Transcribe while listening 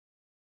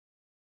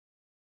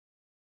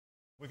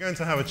We're going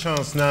to have a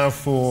chance now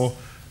for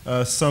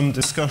some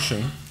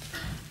discussion.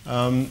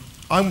 I'm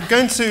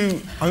going to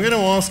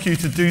ask you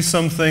to do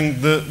something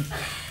that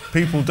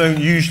people don't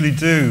usually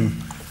do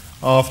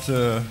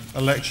after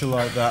a lecture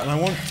like that, and I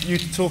want you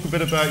to talk a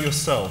bit about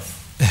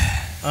yourself.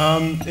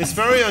 It's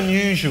very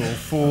unusual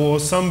for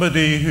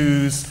somebody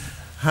who's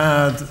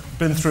had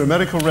been through a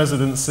medical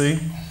residency,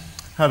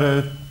 had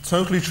a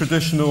totally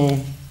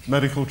traditional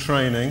medical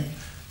training,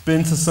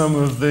 worked at some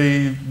of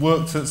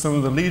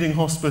the leading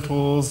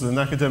hospitals and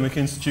academic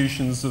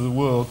institutions of the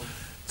world,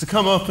 to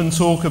come up and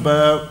talk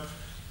about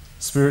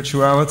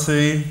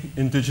spirituality,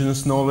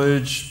 indigenous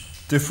knowledge,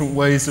 different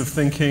ways of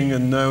thinking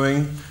and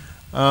knowing,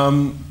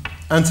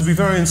 and to be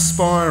very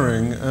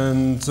inspiring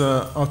and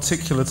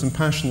articulate and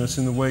passionate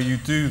in the way you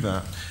do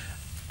that.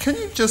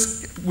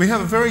 We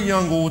have a very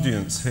young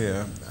audience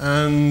here,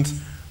 and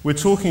we're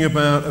talking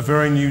about a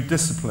very new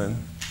discipline.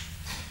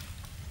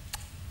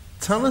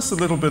 Tell us a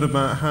little bit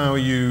about how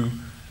you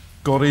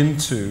got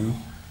into,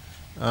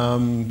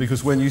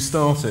 because when you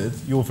started,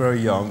 you're very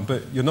young,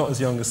 but you're not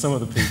as young as some of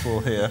the people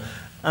here.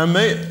 And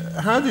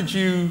how did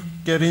you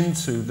get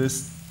into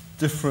this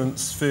different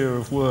sphere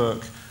of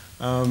work,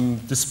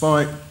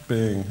 despite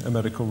being a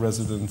medical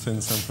resident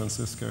in San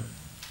Francisco?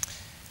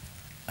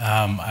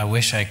 I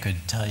wish I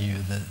could tell you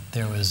that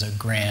there was a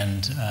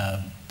grand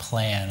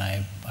plan.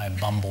 I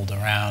bumbled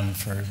around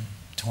for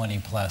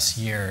 20-plus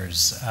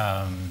years,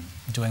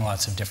 doing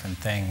lots of different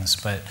things.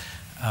 But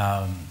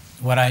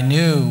what I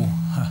knew,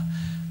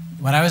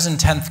 when I was in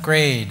 10th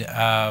grade,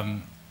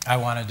 I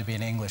wanted to be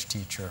an English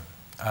teacher.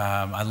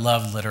 I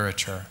loved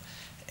literature.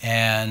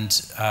 And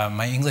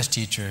my English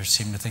teacher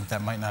seemed to think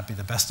that might not be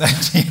the best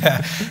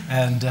idea,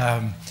 and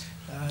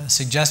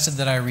suggested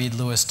that I read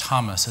Lewis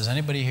Thomas. Has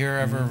anybody here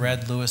ever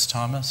read Lewis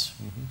Thomas?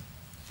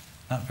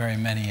 Not very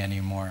many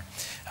anymore.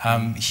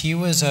 He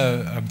was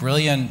a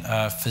brilliant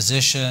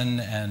physician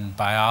and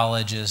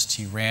biologist.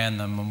 He ran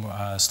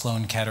the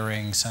Sloan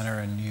Kettering Center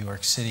in New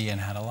York City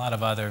and had a lot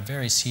of other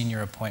very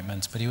senior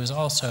appointments, but he was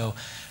also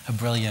a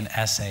brilliant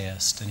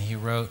essayist, and he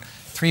wrote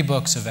 3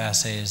 books of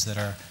essays that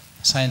are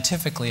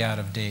scientifically out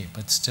of date,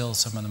 but still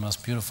some of the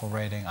most beautiful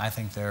writing I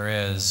think there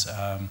is,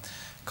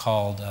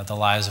 called The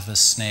Lives of the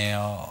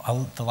Snail,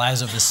 The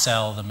Lives of the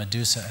Cell, The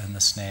Medusa and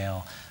the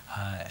Snail,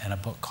 and a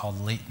book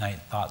called Late Night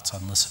Thoughts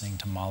on Listening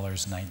to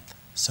Mahler's Ninth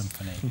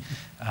Symphony.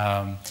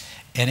 And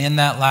in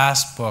that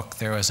last book,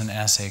 there was an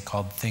essay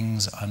called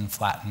Things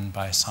Unflattened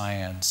by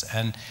Science.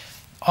 And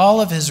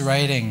all of his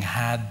writing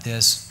had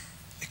this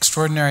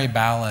extraordinary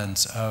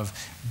balance of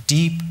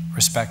deep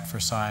respect for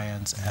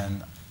science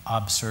and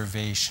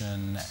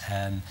observation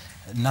and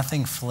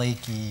nothing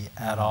flaky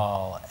at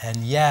all,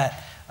 and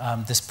yet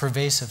this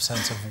pervasive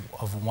sense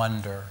of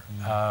wonder.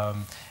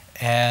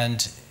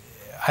 And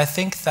I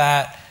think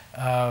that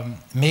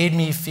made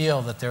me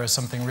feel that there was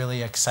something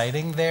really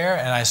exciting there,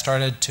 and I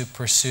started to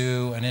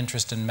pursue an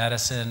interest in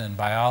medicine and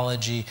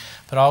biology,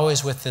 but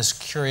always with this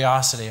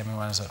curiosity. I mean,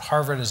 when I was at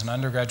Harvard as an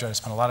undergraduate, I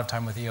spent a lot of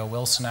time with E.O.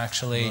 Wilson,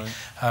 actually,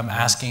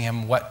 asking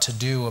him what to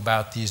do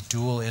about these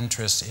dual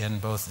interests in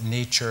both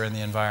nature and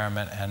the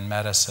environment and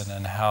medicine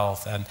and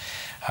health. And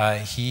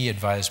he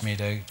advised me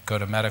to go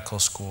to medical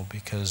school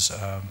because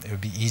it would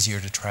be easier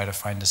to try to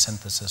find a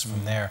synthesis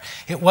from there.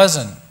 It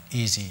wasn't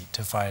easy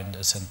to find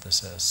a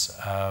synthesis.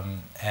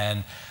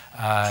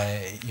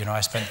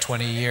 I spent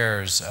 20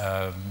 years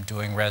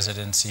doing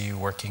residency,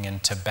 working in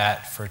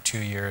Tibet for 2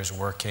 years,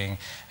 working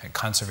at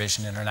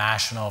Conservation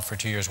International for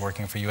 2 years,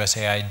 working for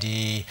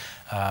USAID,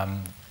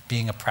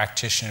 being a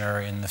practitioner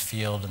in the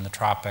field in the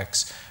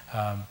tropics.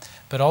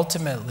 But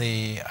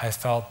ultimately, I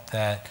felt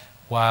that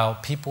while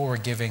people were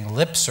giving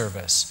lip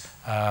service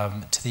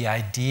to the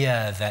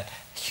idea that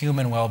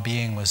human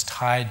well-being was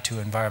tied to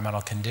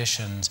environmental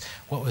conditions,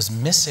 what was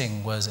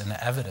missing was an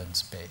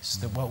evidence base,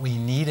 that what we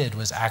needed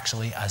was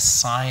actually a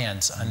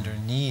science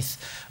underneath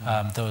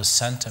those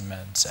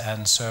sentiments.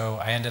 And so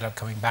I ended up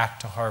coming back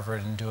to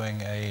Harvard and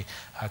doing a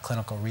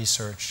clinical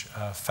research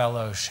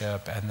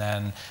fellowship, and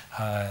then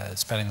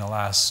spending the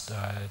last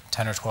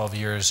 10 or 12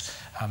 years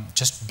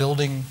just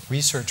building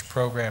research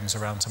programs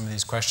around some of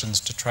these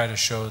questions to try to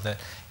show that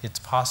it's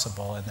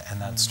possible,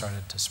 and that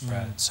started to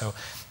spread. So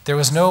there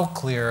was no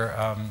clear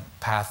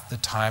path at the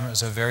time. It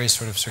was a very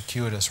sort of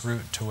circuitous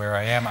route to where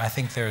I am. I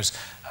think there's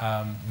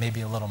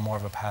maybe a little more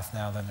of a path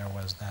now than there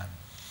was then.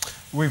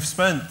 We've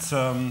spent,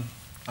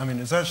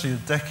 it's actually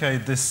a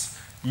decade this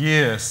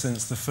year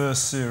since the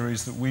first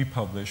series that we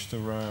published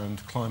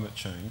around climate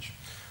change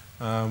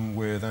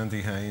with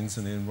Andy Haynes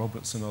and Ian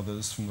Roberts and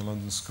others from the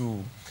London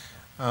School.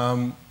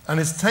 And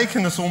it's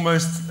taken us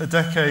almost a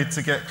decade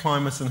to get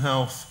climate and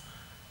health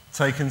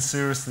taken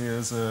seriously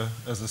as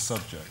a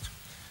subject.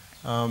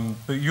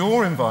 But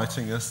you're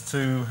inviting us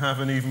to have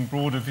an even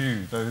broader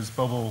view, those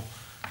bubble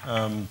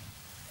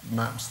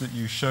maps that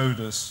you showed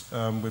us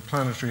with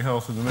planetary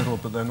health in the middle,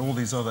 but then all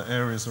these other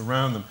areas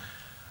around them.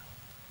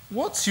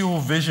 What's your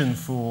vision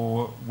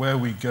for where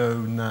we go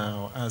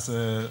now as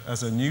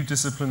a new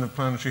discipline of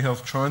planetary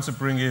health, trying to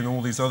bring in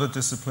all these other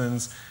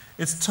disciplines?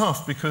 It's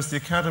tough because the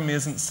academy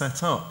isn't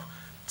set up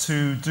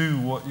to do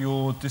what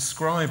you're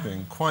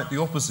describing. Quite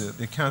the opposite.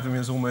 The academy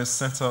is almost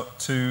set up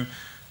to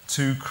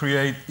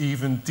create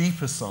even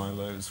deeper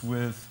silos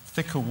with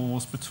thicker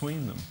walls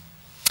between them.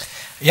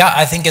 Yeah,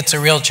 I think it's a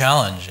real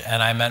challenge,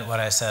 and I meant what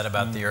I said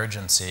about the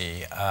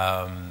urgency.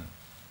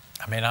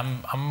 I mean,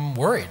 I'm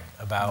worried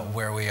about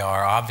where we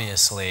are,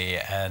 obviously,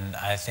 and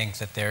I think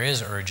that there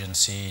is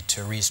urgency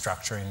to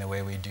restructuring the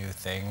way we do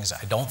things.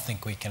 I don't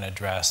think we can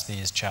address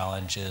these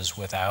challenges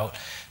without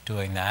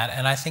doing that,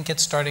 and I think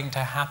it's starting to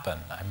happen.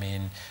 I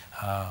mean,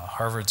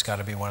 Harvard's got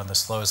to be one of the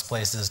slowest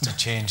places to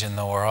change in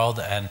the world,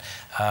 and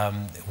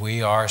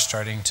we are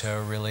starting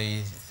to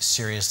really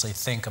seriously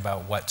think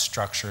about what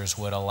structures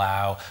would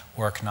allow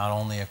work not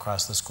only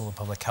across the School of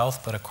Public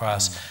Health, but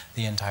across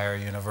the entire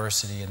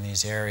university in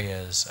these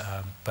areas.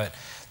 But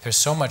there's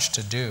so much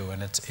to do,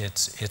 and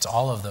it's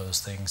all of those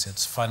things.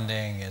 It's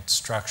funding, it's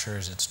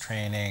structures, it's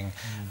training.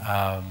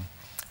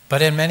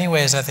 But in many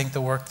ways, I think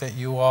the work that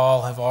you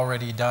all have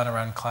already done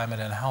around climate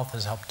and health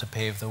has helped to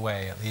pave the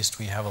way. At least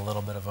we have a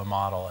little bit of a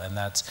model, and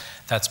that's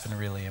been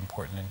really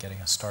important in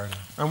getting us started.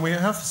 And we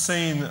have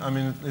seen, I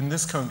mean, in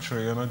this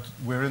country, and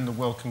we're in the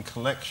Wellcome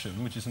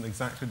Collection, which isn't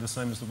exactly the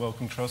same as the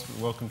Wellcome Trust, but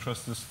the Wellcome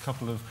Trust is a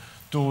couple of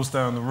doors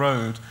down the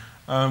road.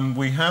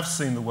 We have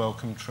seen the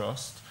Wellcome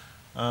Trust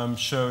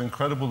show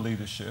incredible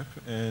leadership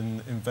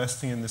in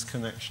investing in this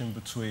connection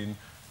between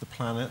the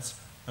planet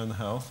and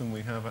health, and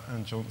we have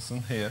Anne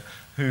Johnson here,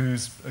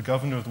 who's a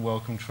governor of the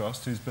Wellcome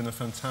Trust, who's been a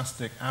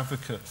fantastic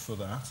advocate for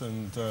that,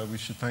 and we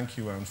should thank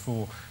you, Anne,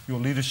 for your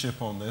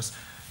leadership on this.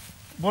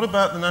 What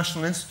about the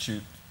National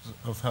Institute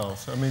of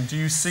Health? I mean, do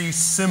you see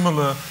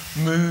similar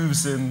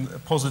moves,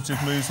 positive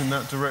moves in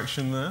that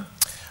direction there?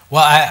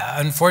 Well,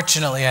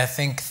 unfortunately, I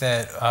think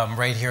that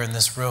right here in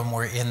this room,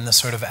 we're in the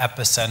sort of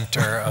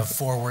epicenter of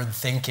forward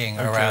thinking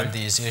around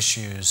these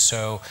issues.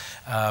 So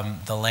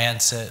the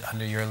Lancet,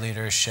 under your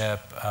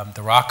leadership,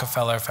 the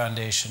Rockefeller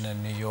Foundation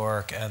in New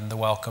York, and the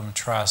Wellcome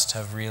Trust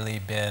have really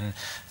been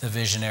the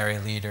visionary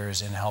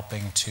leaders in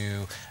helping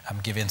to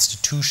give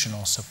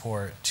institutional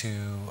support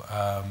to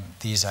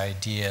these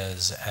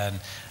ideas. And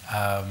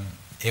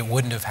it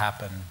wouldn't have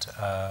happened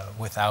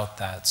without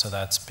that. So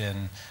that's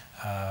been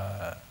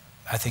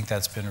I think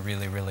that's been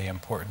really, really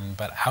important.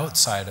 But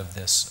outside of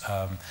this,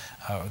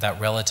 that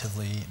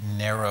relatively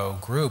narrow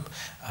group,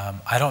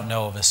 I don't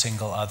know of a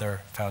single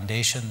other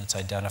foundation that's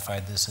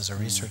identified this as a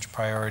research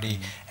priority.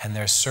 And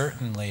there's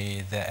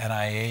certainly, the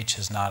NIH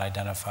has not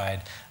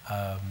identified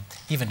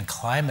even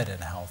climate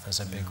and health as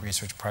a big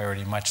research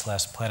priority, much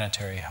less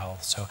planetary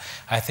health. So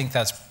I think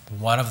that's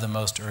one of the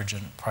most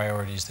urgent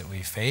priorities that we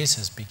face,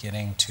 is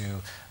beginning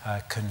to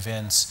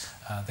convince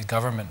the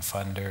government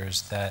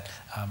funders that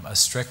a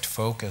strict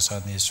focus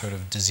on these sort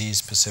of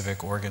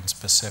disease-specific,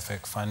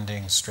 organ-specific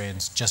funding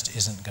strains just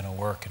isn't going to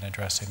work in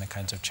addressing the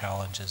kinds of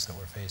challenges that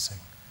we're facing.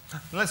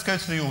 Let's go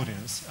to the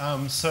audience.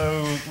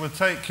 So we'll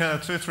take 2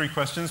 or 3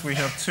 questions. We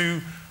have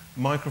 2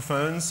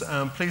 microphones.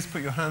 Please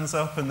put your hands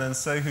up and then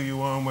say who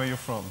you are and where you're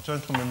from.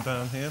 Gentleman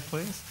down here,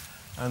 please.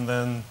 And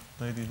then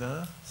lady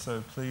there.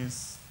 So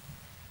please,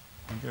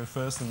 you go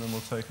first, and then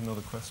we'll take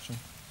another question.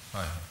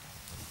 Hi.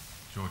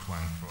 George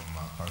Wang from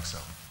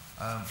Parexel.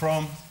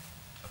 From?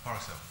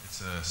 Parexel.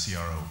 It's a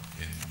CRO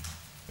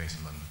based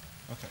in London.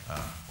 Okay.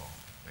 Well,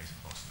 based in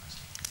Boston,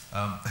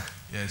 actually.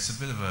 Yeah, it's a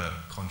bit of a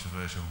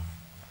controversial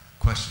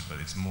question, but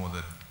it's more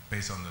that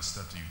based on the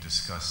stuff that you've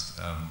discussed,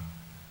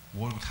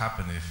 what would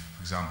happen if,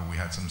 for example, we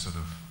had some sort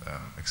of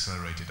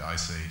accelerated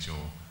ice age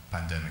or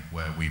pandemic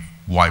where we've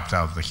wiped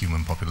out the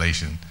human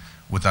population?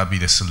 Would that be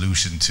the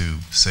solution to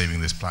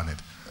saving this planet?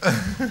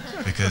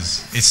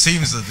 Because it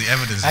seems that the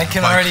evidence is quite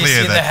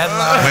clear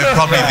that we're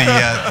probably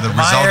the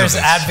result of Myers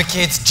this.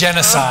 advocates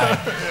genocide.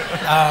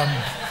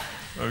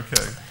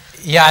 Okay.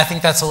 Yeah, I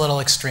think that's a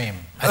little extreme.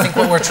 I think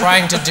what we're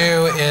trying to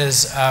do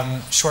is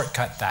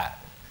shortcut that.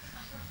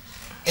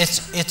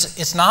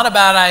 It's not a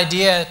bad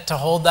idea to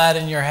hold that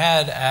in your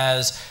head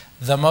as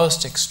the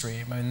most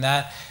extreme. I mean,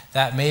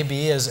 that may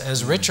be,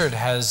 as Richard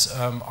has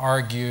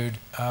argued,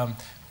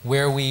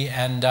 where we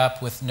end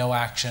up with no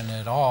action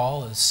at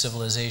all is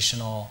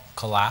civilizational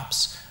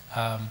collapse.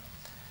 I'm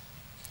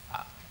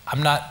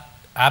not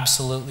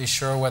absolutely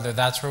sure whether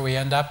that's where we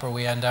end up, or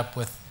we end up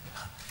with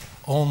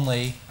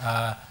only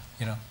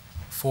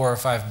 4 or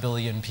 5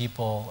 billion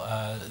people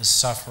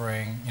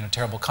suffering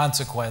terrible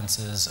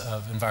consequences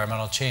of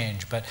environmental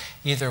change. But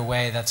either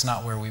way, that's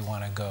not where we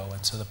want to go.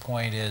 And so the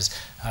point is,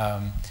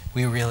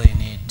 we really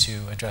need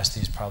to address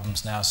these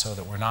problems now so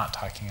that we're not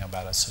talking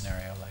about a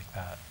scenario like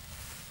that.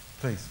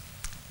 Please.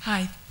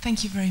 Hi,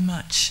 thank you very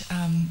much.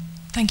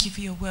 Thank you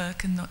for your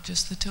work and not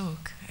just the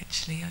talk,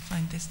 actually. I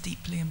find this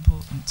deeply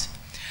important.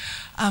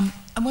 I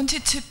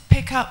wanted to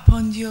pick up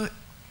on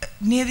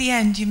near the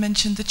end, you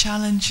mentioned the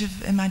challenge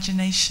of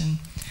imagination.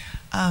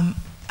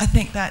 I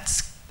think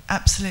that's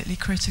absolutely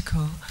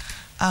critical.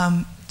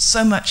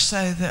 So much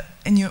so that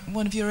in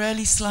one of your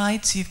early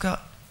slides, you've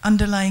got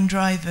underlying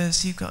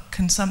drivers, you've got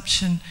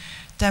consumption,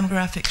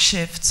 demographic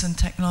shifts, and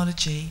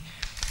technology.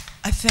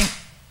 I think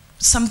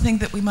something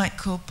that we might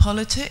call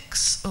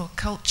politics or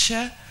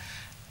culture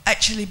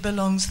actually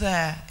belongs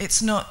there.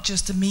 It's not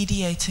just a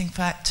mediating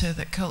factor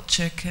that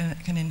culture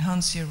can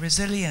enhance your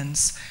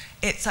resilience.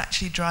 It's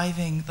actually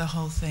driving the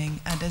whole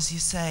thing. And as you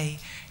say,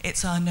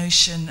 it's our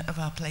notion of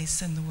our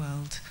place in the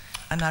world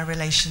and our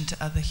relation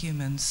to other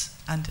humans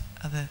and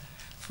other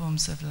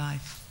forms of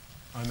life.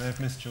 I may have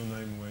missed your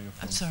name and where you're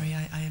from. I'm sorry,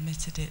 I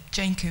omitted it.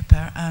 Jane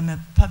Cooper. I'm a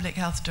public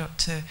health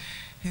doctor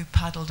who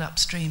paddled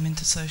upstream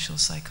into social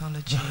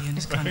psychology and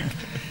is kind of...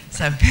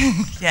 So,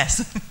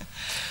 yes.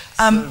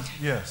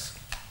 Yes.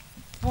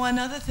 One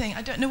other thing,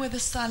 I don't know whether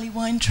Sally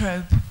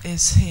Weintraub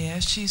is here.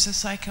 She's a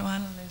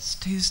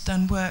psychoanalyst who's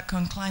done work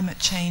on climate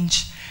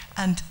change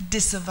and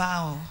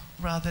disavowal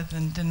rather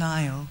than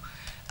denial.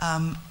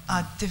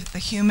 The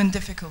human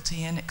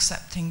difficulty in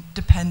accepting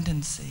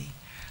dependency,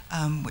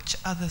 which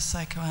other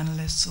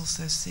psychoanalysts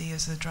also see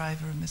as a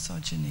driver of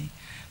misogyny.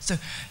 So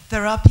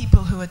there are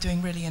people who are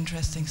doing really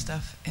interesting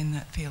stuff in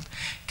that field.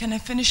 Can I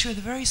finish with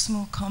a very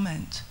small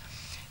comment?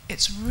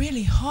 It's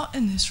really hot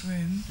in this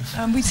room.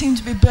 We seem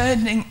to be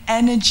burning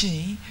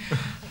energy.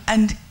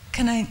 And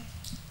can I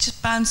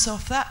just bounce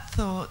off that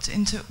thought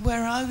into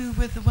where are we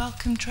with the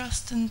Wellcome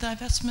Trust and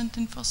divestment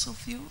in fossil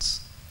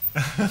fuels?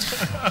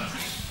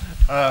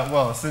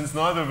 Well, since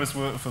neither of us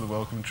work for the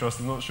Wellcome Trust,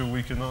 I'm not sure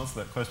we can answer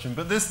that question.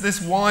 But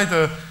this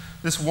wider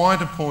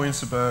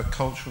point about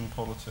culture and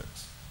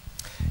politics.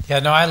 Yeah,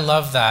 no, I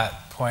love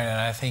that point, and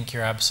I think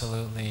you're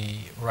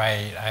absolutely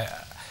right.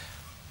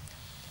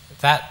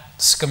 That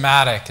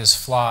schematic is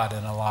flawed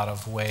in a lot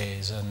of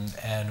ways,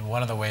 and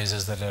one of the ways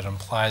is that it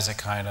implies a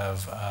kind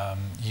of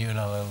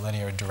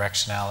unilinear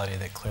directionality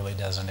that clearly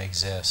doesn't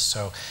exist.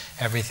 So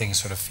everything's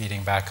sort of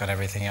feeding back on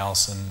everything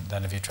else, and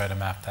then if you try to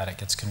map that, it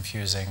gets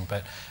confusing.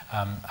 But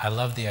I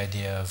love the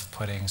idea of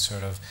putting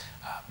sort of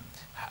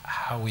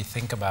how we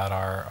think about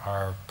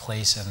our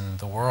place in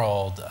the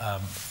world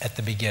at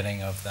the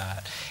beginning of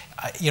that.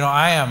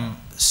 I am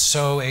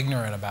so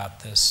ignorant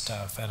about this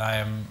stuff, and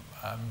I'm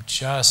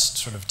just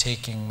sort of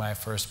taking my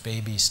first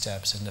baby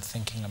steps into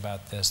thinking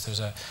about this.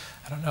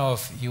 I don't know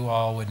if you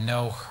all would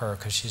know her,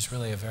 because she's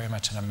really very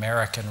much an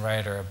American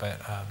writer,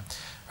 but a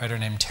writer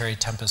named Terry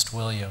Tempest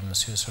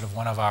Williams, who's sort of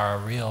one of our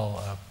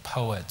real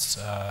poets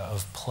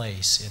of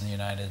place in the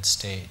United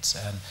States.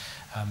 And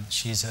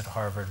she's at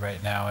Harvard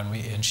right now,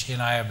 and she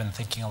and I have been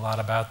thinking a lot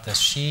about this.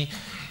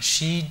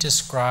 She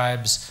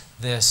describes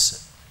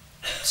this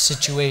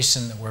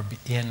situation that we're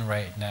in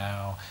right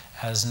now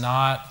as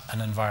not an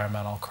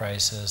environmental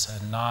crisis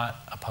and not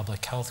a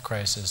public health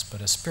crisis, but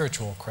a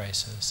spiritual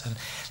crisis. And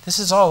this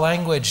is all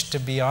language, to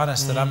be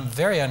honest, that I'm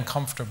very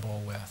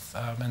uncomfortable with.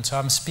 And so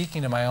I'm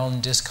speaking to my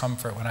own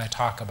discomfort when I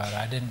talk about it.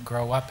 I didn't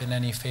grow up in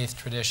any faith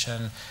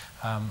tradition.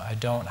 I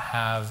don't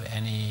have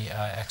any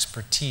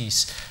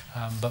expertise.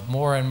 But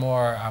more and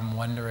more, I'm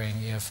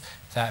wondering if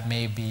that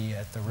may be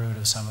at the root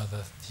of some of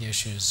the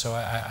issues. So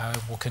I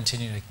will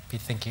continue to be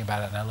thinking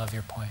about it, and I love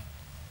your point.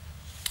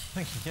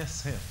 Thank you.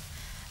 Yes, here.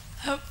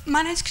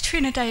 My name is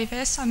Katrina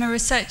Davis. I'm a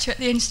researcher at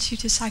the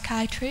Institute of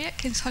Psychiatry at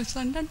King's College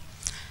London.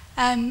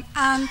 And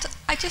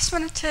I just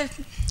wanted to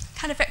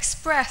kind of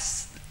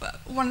express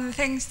one of the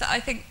things that I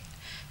think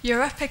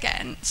you're up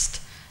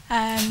against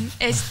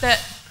is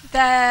that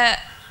there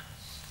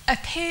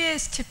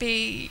appears to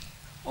be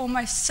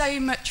almost so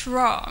much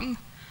wrong,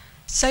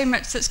 so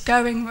much that's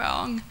going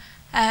wrong,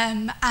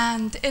 and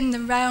in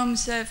the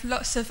realms of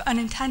lots of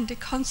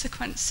unintended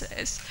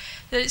consequences,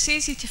 that it's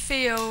easy to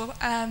feel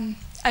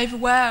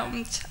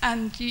overwhelmed.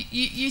 And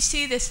you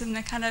see this in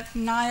the kind of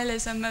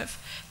nihilism of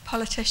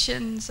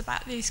politicians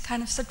about these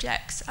kind of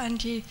subjects,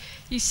 and you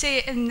see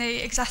it in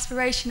the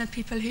exasperation of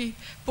people who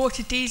bought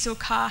a diesel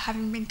car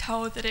having been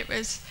told that it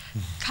was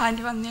kind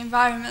of on the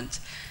environment.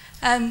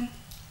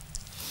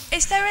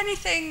 Is there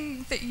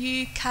anything that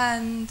you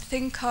can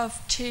think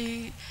of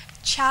to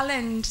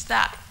challenge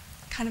that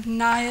kind of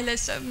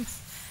nihilism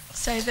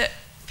so that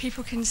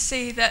people can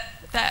see that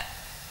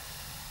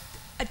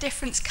a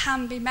difference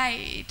can be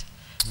made,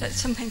 that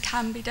something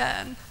can be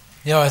done?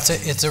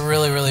 It's a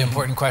really, really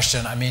important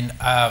question. I mean,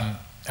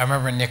 I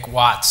remember Nick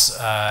Watts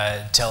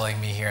telling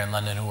me here in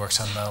London, who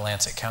works on the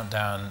Lancet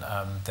Countdown,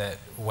 that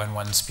when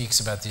one speaks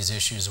about these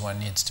issues, one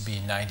needs to be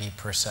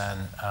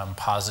 90%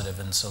 positive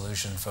and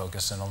solution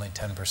focused and only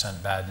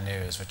 10% bad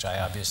news, which I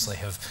obviously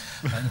have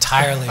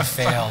entirely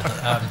failed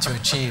to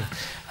achieve.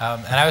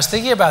 And I was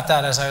thinking about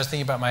that as I was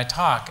thinking about my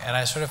talk, and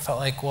I sort of felt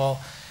like,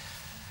 well,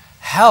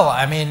 hell,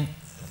 I mean,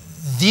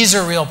 these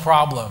are real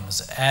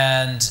problems.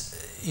 And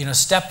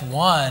step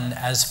one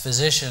as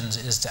physicians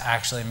is to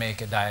actually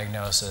make a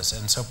diagnosis.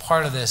 And so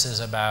part of this is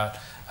about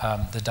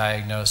the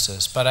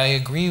diagnosis. But I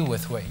agree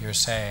with what you're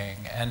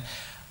saying. And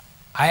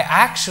I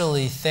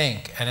actually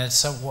think, and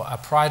it's a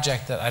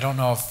project that I don't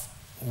know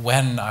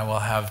when I will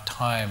have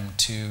time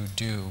to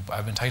do.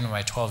 I've been talking to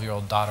my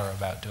 12-year-old daughter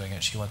about doing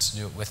it. She wants to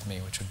do it with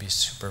me, which would be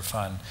super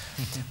fun.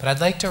 But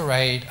I'd like to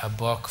write a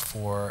book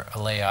for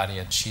a lay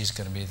audience. She's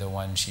going to be the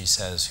one, she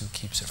says, who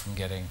keeps it from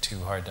getting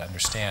too hard to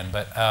understand.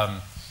 But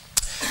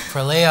for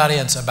a lay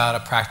audience about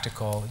a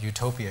practical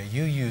utopia,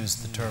 you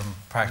used the term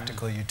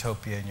practical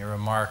utopia in your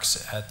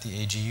remarks at the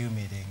AGU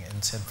meeting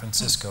in San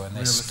Francisco, and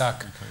they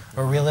stuck,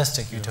 or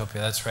realistic utopia,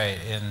 that's right,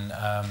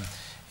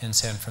 in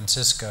San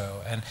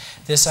Francisco. And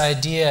this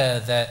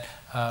idea that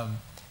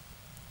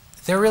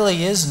there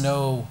really is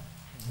no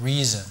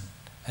reason,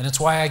 and it's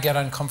why I get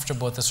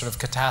uncomfortable with the sort of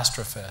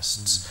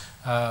catastrophists.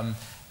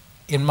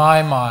 In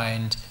my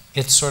mind,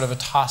 it's sort of a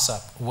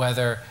toss-up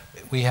whether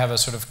we have a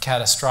sort of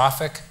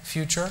catastrophic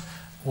future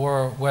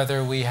or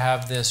whether we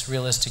have this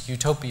realistic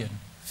utopian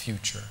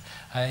future.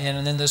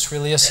 And in this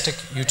realistic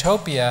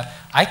utopia,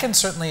 I can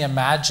certainly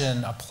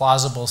imagine a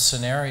plausible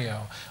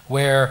scenario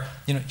where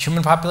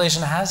human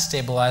population has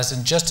stabilized,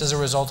 and just as a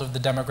result of the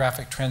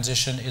demographic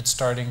transition, it's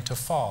starting to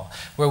fall.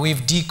 Where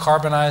we've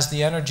decarbonized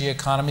the energy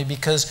economy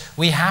because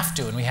we have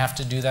to, and we have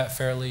to do that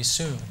fairly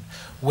soon.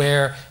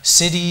 Where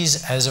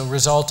cities, as a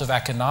result of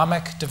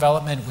economic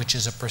development, which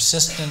is a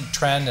persistent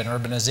trend, and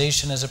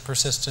urbanization is a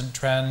persistent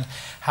trend,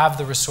 have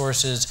the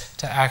resources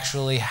to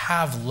actually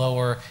have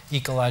lower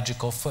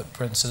ecological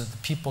footprints so that the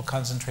people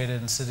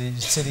concentrated in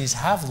cities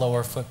have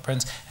lower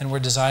footprints, and we're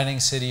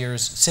designing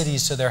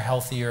cities so they're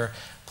healthier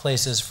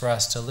places for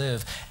us to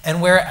live.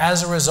 And where,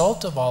 as a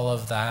result of all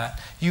of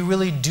that, you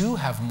really do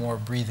have more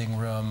breathing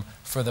room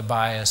for the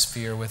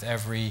biosphere with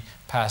every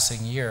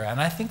passing year. And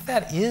I think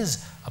that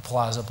is a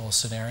plausible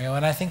scenario,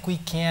 and I think we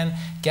can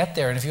get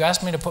there. And if you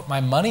ask me to put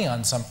my money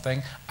on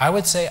something, I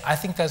would say I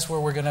think that's where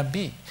we're going to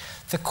be.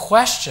 The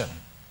question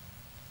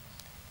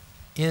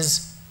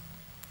is,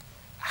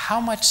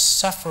 how much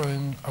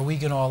suffering are we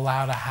going to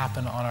allow to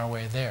happen on our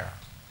way there?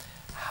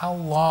 How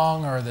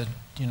long are the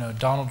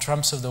Donald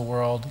Trumps of the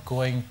world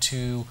going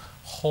to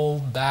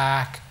hold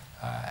back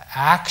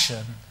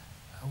action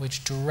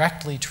which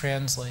directly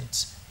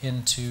translates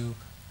into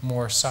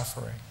more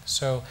suffering?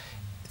 So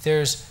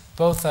there's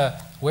both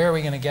a where are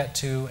we going to get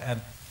to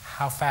and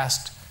how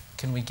fast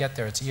can we get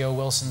there. It's E.O.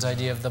 Wilson's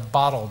idea of the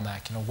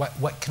bottleneck.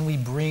 What can we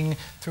bring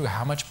through?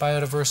 How much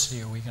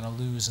biodiversity are we going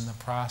to lose in the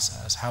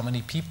process? How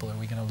many people are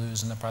we going to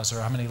lose in the process?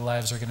 Or how many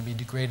lives are going to be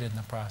degraded in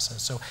the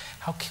process? So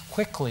how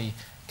quickly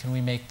can we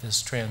make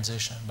this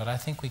transition? But I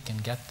think we can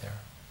get there.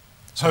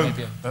 So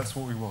hope. That's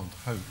what we want.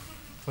 Hope.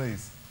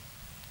 Please.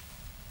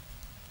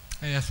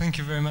 Yeah, thank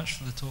you very much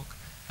for the talk.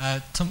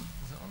 Tom,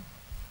 is it on?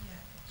 Yeah,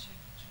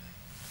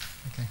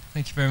 should Okay,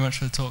 thank you very much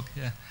for the talk.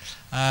 Yeah,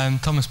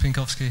 Thomas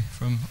Pinkowski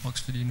from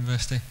Oxford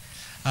University.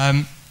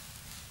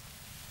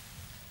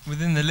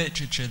 Within the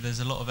literature, there's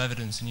a lot of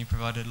evidence, and you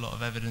provided a lot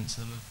of evidence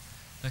of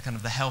the kind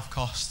of the health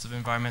costs of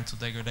environmental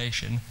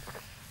degradation.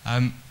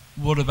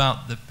 What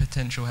about the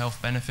potential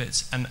health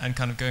benefits, and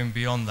kind of going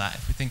beyond that?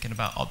 If we're thinking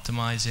about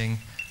optimizing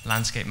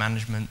landscape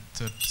management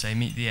to, say,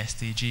 meet the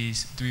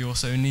SDGs, do we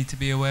also need to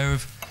be aware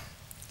of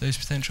those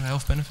potential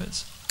health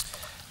benefits?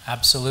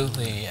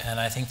 Absolutely, and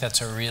I think that's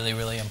a really,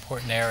 really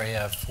important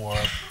area for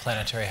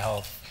planetary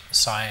health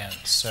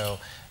science. So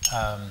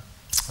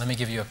let me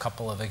give you a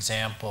couple of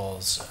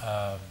examples.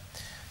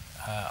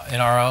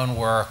 In our own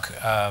work,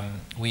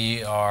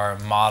 we are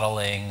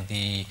modeling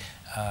the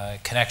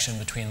connection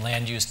between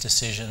land use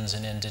decisions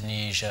in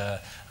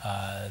Indonesia,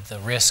 the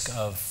risk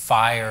of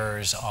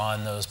fires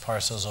on those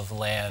parcels of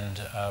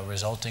land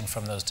resulting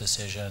from those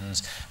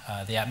decisions,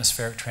 the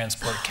atmospheric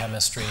transport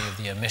chemistry of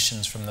the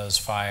emissions from those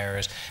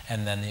fires,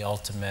 and then the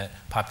ultimate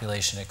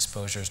population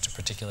exposures to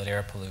particulate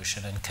air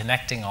pollution. And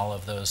connecting all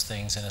of those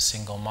things in a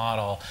single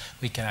model,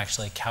 we can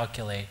actually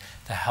calculate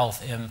the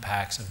health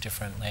impacts of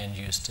different land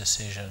use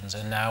decisions.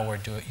 And now we're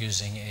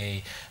using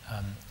a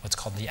what's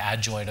called the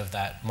adjoint of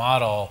that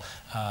model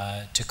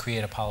to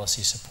create a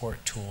policy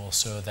support tool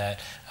so that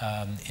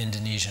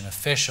Indonesian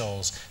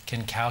officials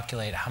can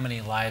calculate how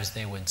many lives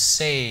they would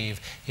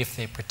save if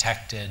they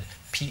protected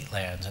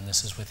peatlands, and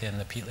this is within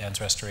the Peatlands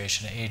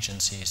Restoration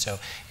Agency. So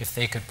if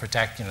they could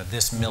protect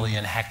this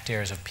million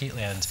hectares of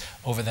peatlands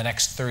over the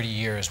next 30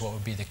 years, what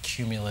would be the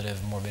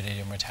cumulative morbidity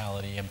and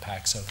mortality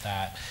impacts of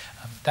that?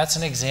 That's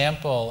an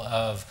example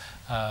of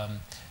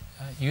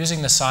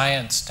using the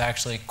science to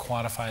actually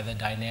quantify the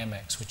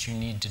dynamics, which you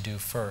need to do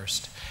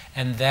first,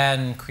 and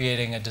then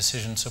creating a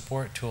decision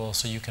support tool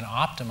so you can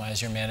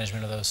optimize your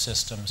management of those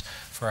systems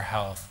for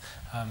health.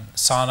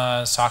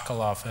 Sana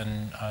Sokolov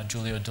and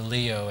Giulio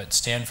DeLeo at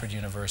Stanford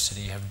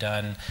University have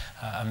done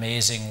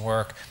amazing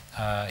work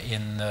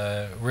in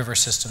the river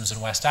systems in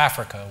West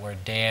Africa, where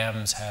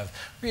dams have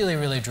really,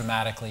 really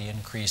dramatically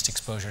increased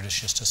exposure to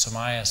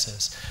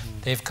schistosomiasis.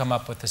 They've come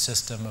up with a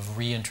system of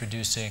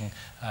reintroducing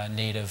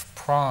native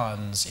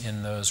prawns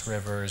in those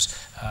rivers,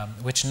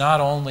 which not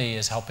only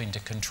is helping to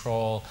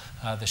control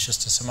the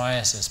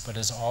schistosomiasis, but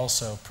is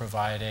also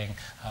providing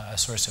a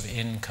source of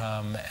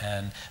income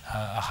and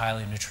a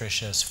highly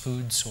nutritious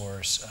food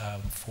source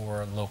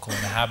for local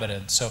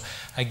inhabitants. So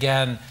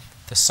again,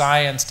 the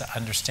science to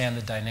understand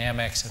the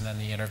dynamics, and then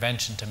the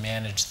intervention to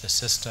manage the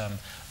system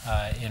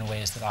in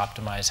ways that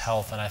optimize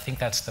health. And I think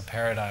that's the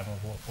paradigm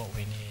of what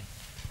we need.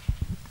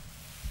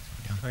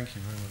 Thank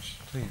you very much.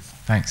 Please.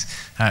 Thanks.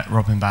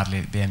 Robin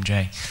Badley at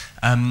BMJ.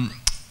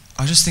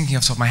 I was just thinking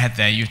off the top of my head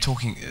there, you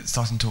were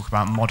starting to talk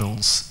about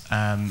models,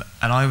 and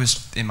I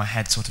was in my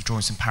head sort of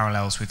drawing some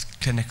parallels with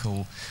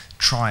clinical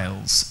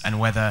trials, and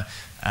whether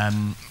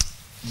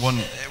one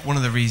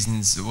of the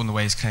reasons, one of the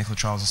ways clinical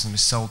trials are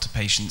sometimes sold to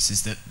patients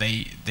is that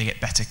they get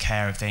better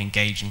care if they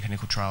engage in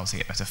clinical trials, they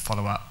get better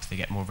follow-up, they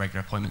get more regular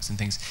appointments and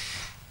things.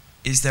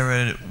 Is there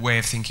a way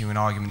of thinking, an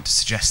argument to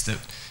suggest that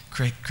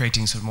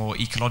creating sort of more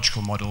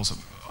ecological models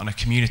on a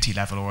community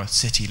level or a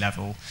city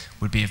level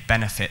would be of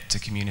benefit to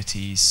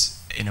communities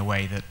in a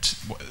way that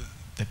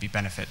there'd be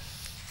benefit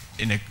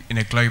in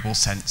a global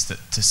sense that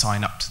to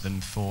sign up to them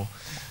for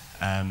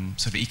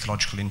sort of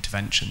ecological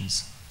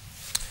interventions?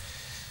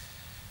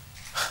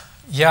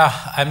 Yeah,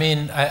 I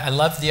mean, I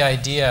love the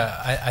idea.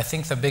 I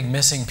think the big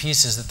missing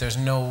piece is that there's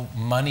no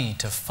money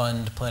to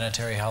fund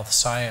planetary health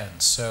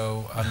science.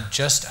 So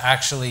just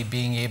actually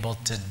being able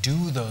to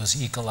do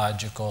those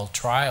ecological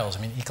trials,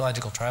 I mean,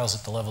 ecological trials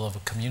at the level of a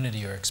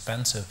community are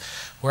expensive.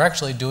 We're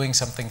actually doing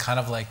something kind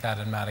of like that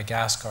in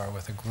Madagascar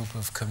with a group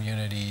of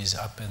communities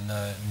up in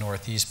the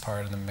northeast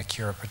part of the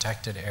Makira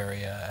protected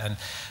area.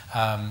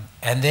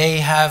 And they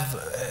have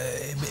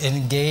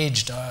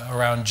engaged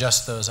around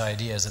just those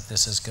ideas that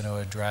this is going to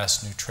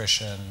address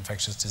nutrition,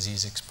 infectious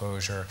disease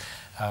exposure,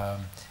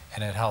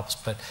 and it helps.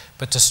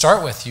 But to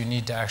start with, you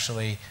need to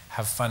actually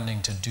have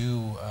funding to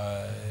do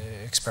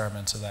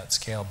experiments of that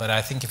scale. But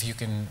I think if you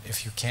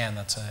can,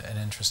 that's an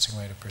interesting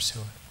way to pursue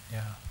it.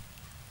 Yeah.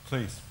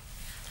 Please.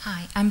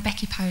 Hi, I'm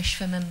Becky Parish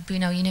from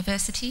Brunel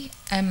University,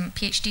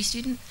 PhD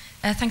student.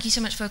 Thank you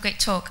so much for a great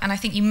talk, and I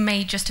think you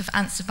may just have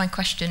answered my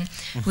question,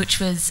 which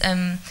was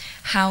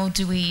how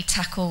do we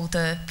tackle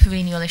the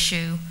perennial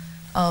issue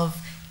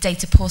of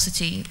data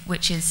paucity,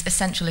 which is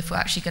essential if we're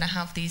actually going to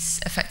have these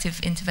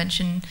effective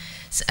interventions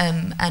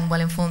and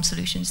well-informed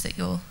solutions that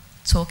you're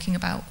talking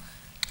about?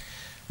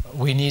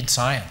 We need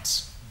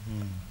science,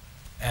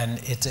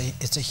 and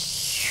it's a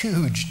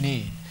huge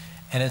need,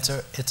 and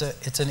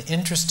it's an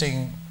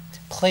interesting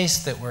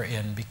place that we're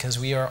in because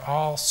we are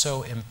all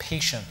so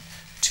impatient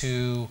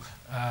to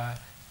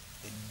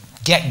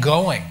get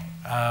going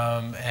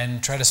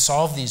and try to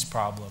solve these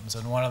problems.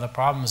 And one of the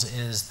problems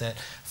is that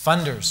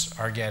funders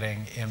are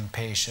getting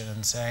impatient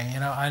and saying,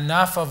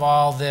 enough of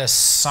all this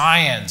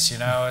science,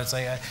 it's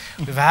like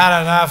we've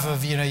had enough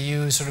of,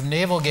 you sort of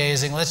navel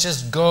gazing, let's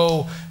just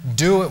go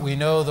do it. We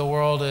know the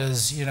world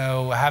is,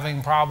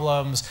 having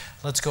problems,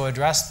 let's go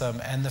address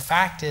them. And the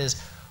fact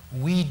is,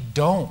 we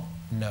don't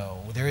know.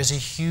 There is a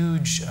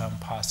huge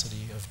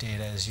paucity of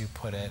data, as you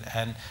put it,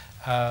 and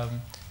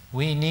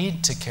we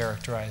need to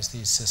characterize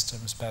these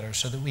systems better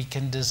so that we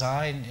can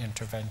design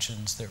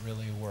interventions that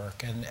really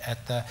work. And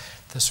at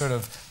the sort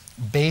of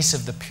base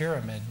of the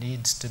pyramid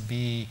needs to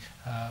be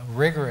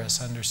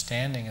rigorous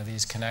understanding of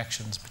these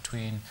connections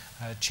between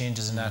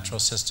changes in natural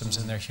systems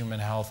and their human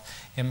health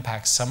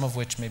impacts, some of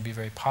which may be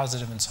very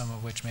positive and some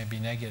of which may be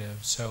negative.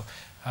 So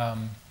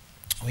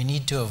we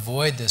need to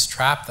avoid this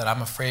trap that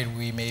I'm afraid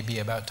we may be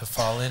about to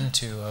fall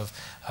into of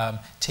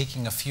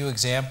taking a few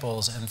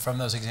examples and from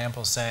those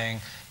examples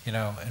saying,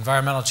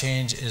 environmental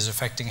change is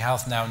affecting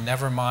health now,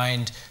 never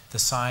mind the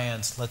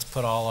science, let's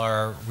put all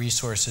our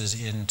resources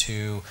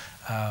into,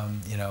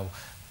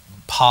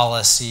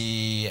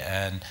 policy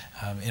and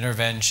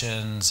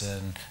interventions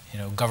and,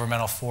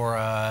 governmental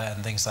fora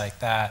and things like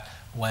that,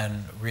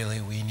 when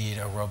really we need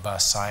a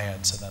robust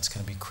science, and that's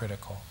going to be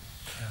critical.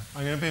 Yeah.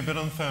 I'm going to be a bit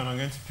unfair and I'm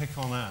going to pick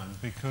on Anne,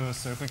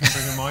 because if we can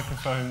bring a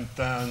microphone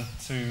down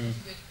to...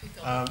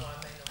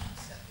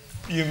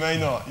 You may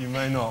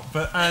not.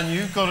 But Anne,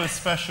 you've got a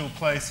special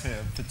place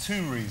here for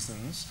two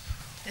reasons.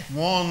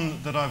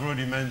 One that I've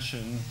already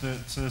mentioned,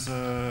 that as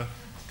a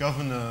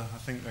governor, I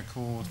think they're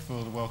called,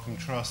 for the Wellcome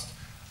Trust,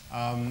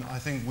 I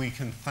think we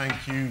can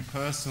thank you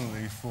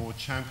personally for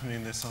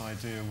championing this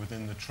idea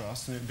within the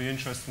trust, and it'd be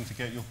interesting to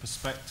get your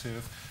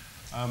perspective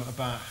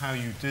about how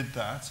you did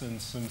that and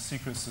some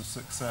secrets of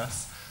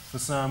success for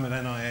Sam at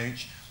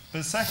NIH.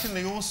 But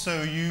secondly,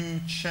 also, you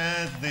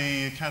chaired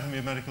the Academy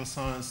of Medical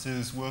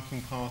Sciences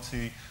Working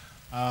Party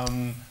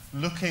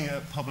looking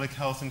at public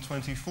health in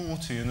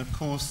 2040. And of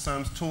course,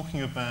 Sam's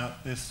talking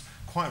about this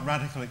quite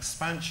radical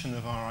expansion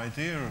of our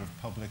idea of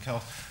public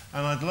health.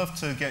 And I'd love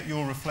to get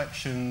your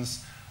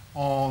reflections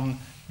on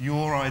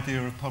your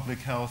idea of public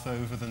health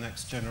over the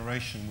next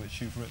generation,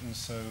 which you've written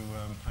so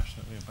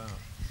passionately about.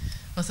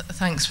 Well,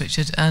 thanks,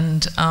 Richard.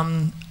 And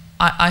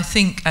I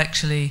think,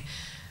 actually,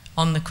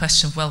 on the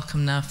question of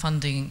Wellcome now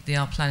funding the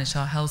Our Planet,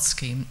 Our Health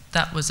scheme,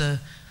 that was a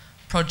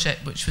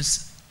project which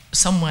was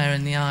somewhere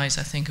in the eyes,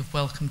 I think, of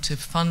Wellcome to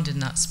fund in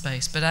that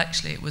space. But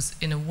actually, it was,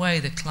 in a way,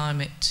 the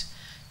climate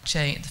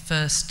change, the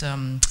first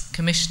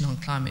commission on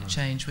climate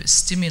change, which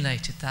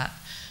stimulated that,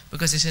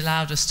 because it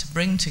allowed us to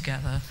bring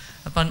together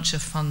a bunch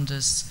of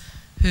funders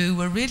who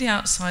were really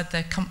outside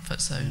their comfort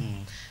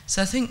zone.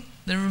 So I think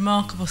the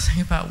remarkable thing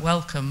about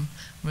Wellcome,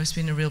 where it's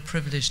been a real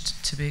privilege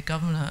to be a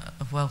governor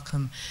of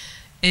Wellcome,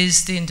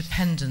 is the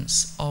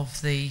independence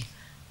of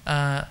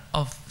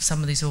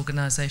some of these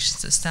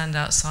organisations that stand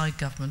outside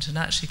government and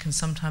actually can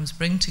sometimes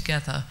bring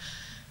together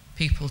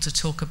people to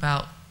talk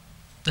about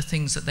the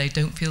things that they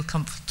don't feel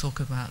comfortable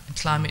talking about, and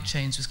climate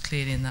change was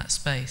clearly in that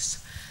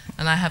space.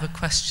 And I have a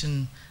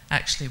question,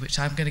 actually, which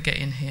I'm going to get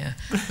in here,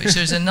 which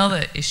there's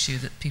another issue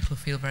that people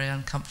feel very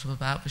uncomfortable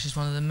about, which is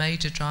one of the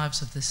major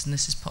drivers of this, and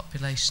this is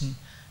population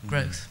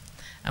growth.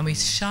 And we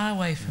shy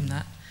away from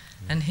that.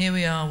 And here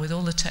we are with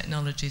all the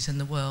technologies in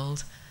the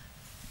world,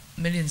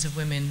 millions of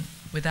women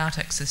without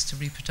access to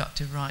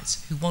reproductive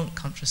rights who want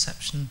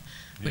contraception,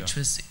 which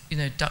was,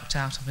 ducked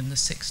out of in the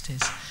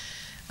 60s.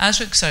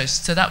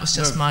 So that was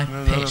just my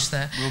pitch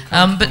there.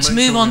 But to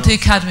move on to the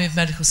Academy of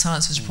Medical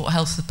Sciences report,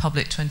 Health of the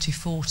Public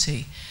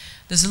 2040,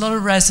 there's a lot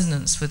of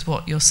resonance with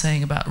what you're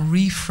saying about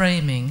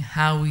reframing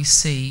how we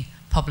see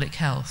public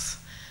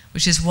health,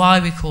 which is why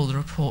we call the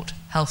report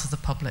Health of the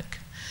Public.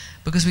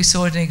 Because we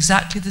saw it in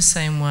exactly the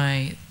same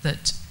way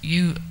that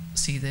you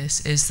see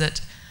this, is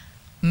that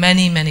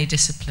many, many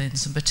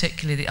disciplines, and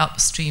particularly the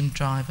upstream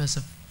drivers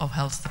of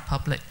health of the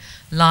public,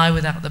 lie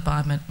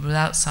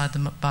outside the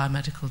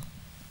biomedical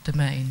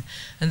domain.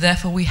 And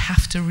therefore we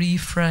have to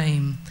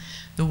reframe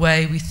the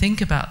way we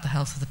think about the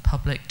health of the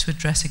public to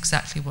address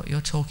exactly what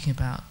you're talking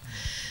about.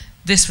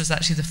 This was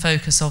actually the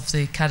focus of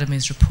the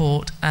Academy's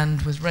report,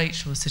 and with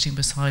Rachel sitting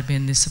beside me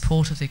in the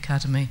support of the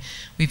Academy,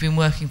 we've been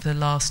working for the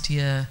last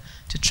year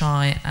to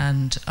try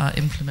and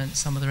implement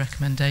some of the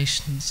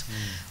recommendations.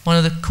 One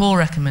of the core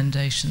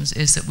recommendations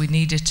is that we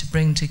needed to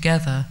bring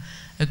together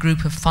a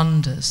group of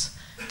funders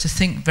to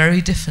think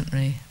very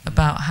differently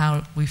about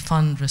how we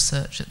fund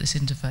research at this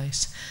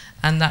interface.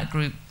 And that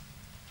group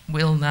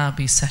will now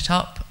be set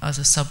up as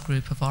a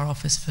subgroup of our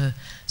Office for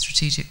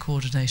Strategic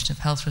Coordination of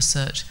Health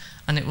Research,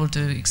 and it will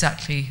do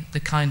exactly the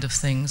kind of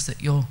things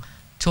that you're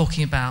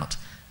talking about,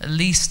 at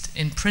least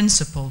in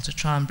principle, to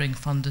try and bring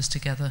funders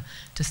together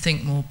to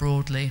think more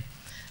broadly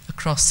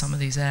across some of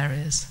these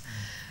areas.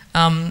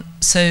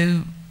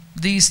 So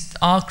these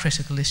are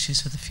critical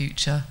issues for the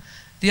future.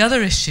 The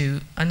other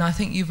issue, and I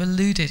think you've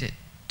alluded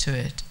to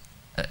it,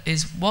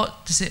 is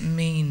what does it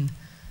mean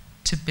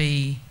to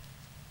be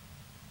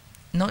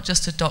not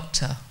just a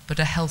doctor, but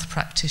a health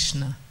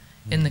practitioner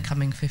in the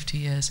coming 50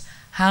 years?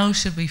 How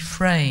should we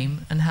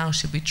frame and how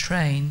should we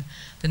train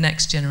the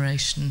next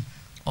generation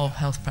of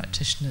health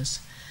practitioners?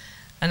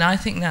 And I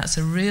think that's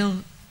a real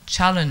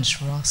challenge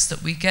for us,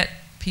 that we get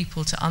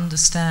people to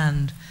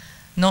understand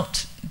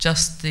not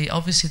just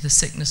obviously the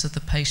sickness of the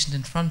patient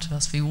in front of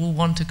us. We all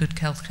want a good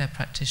healthcare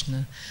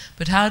practitioner,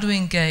 but how do we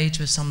engage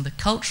with some of the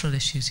cultural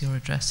issues you're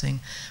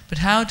addressing? But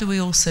how do we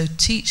also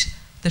teach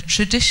the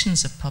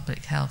traditions of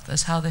public health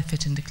as how they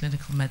fit into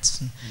clinical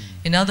medicine?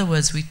 In other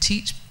words, we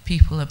teach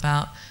people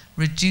about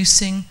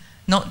reducing,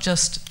 not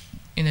just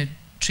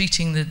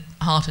treating the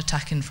heart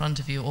attack in front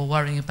of you or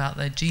worrying about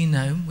their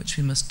genome, which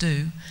we must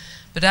do,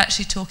 but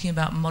actually talking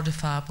about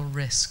modifiable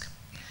risk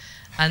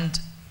and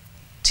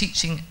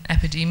teaching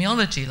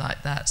epidemiology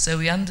like that, so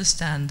we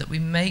understand that we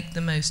make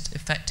the most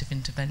effective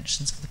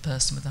interventions for the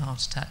person with a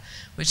heart attack,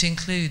 which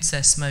includes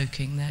their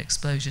smoking, their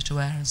exposure to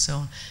air and so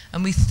on.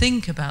 And we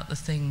think about the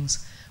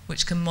things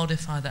which can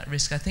modify that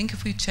risk. I think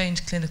if we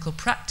change clinical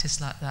practice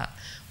like that,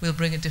 we'll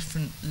bring a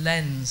different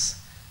lens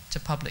to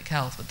public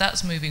health. But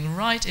that's moving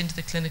right into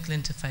the clinical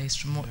interface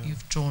from what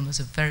you've drawn as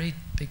a very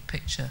big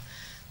picture.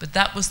 But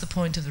that was the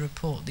point of the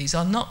report. These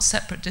are not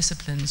separate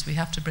disciplines. We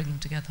have to bring them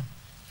together.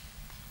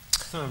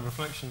 So,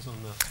 reflections on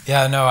that?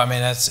 Yeah, no, I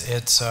mean,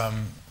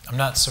 I'm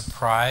not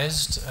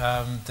surprised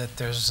that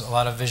there's a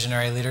lot of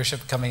visionary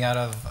leadership coming out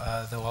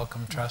of the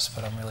Wellcome Trust,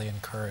 but I'm really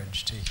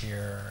encouraged to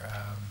hear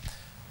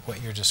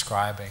what you're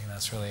describing.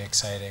 That's really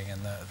exciting,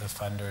 and the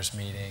funders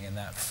meeting and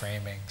that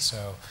framing.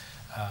 So,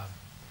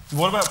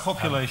 what about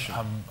population?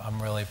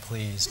 I'm really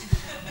pleased.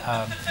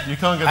 You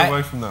can't get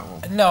away from that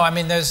one. No, I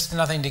mean, there's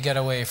nothing to get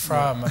away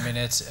from. I mean,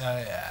 it's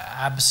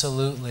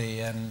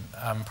absolutely, and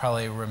I'm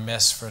probably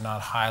remiss for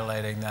not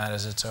highlighting that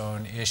as its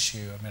own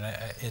issue. I mean,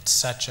 it's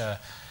such a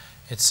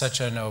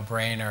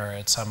no-brainer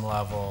at some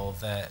level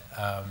that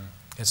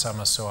it's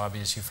almost so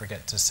obvious you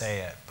forget to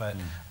say it. But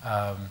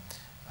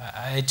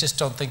I just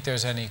don't think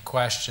there's any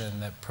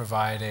question that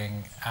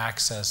providing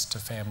access to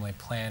family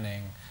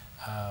planning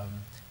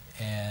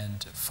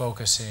and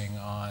focusing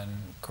on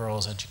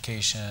girls'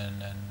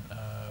 education and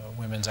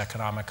women's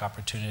economic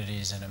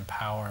opportunities and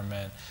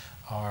empowerment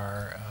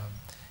are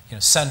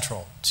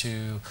central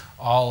to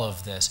all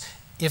of this.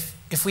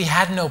 If we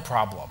had no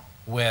problem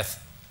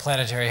with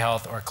planetary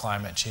health or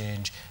climate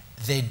change,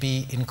 they'd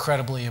be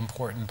incredibly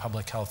important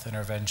public health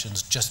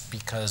interventions just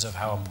because of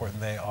how important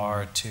they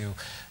are to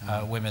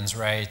women's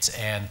rights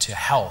and to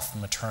health,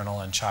 maternal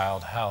and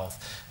child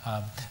health.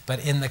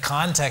 But in the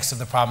context of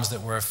the problems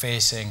that we're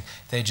facing,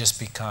 they just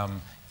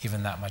become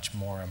even that much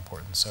more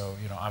important. So,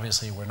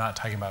 obviously we're not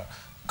talking about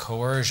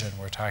coercion,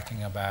 we're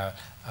talking about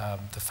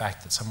the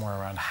fact that somewhere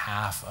around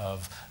half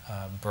of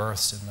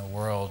births in the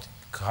world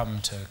come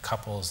to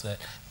couples that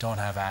don't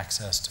have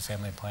access to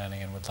family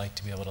planning and would like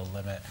to be able to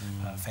limit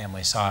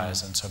family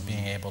size. And so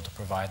being able to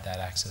provide that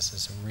access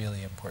is a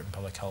really important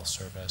public health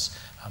service,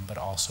 but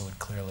also would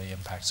clearly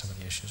impact some of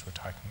the issues we're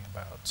talking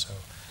about. So,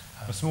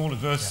 a small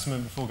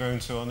advertisement before going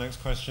to our next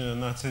question,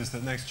 and that is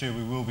that next year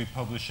we will be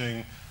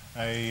publishing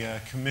a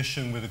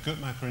commission with the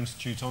Guttmacher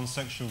Institute on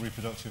sexual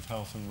reproductive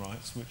health and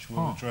rights, which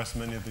will address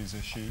many of these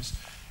issues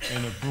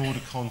in a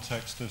broader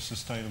context of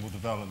sustainable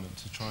development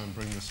to try and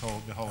bring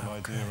the whole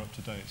idea up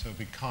to date. So it'll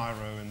be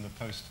Cairo in the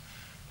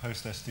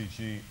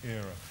post-SDG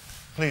era.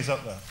 Please,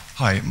 up there.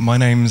 Hi, my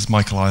name's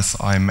Michael Ice.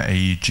 I'm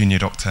a junior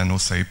doctor and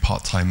also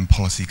part-time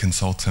policy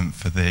consultant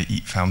for the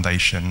EAT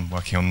Foundation,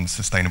 working on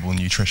sustainable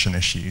nutrition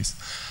issues.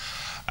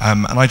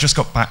 And I just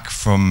got back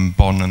from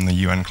Bonn and the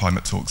UN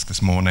climate talks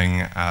this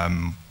morning,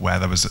 where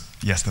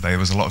yesterday there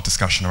was a lot of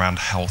discussion around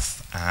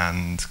health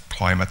and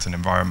climate and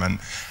environment,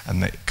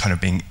 and it kind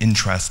of being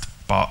interest,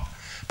 but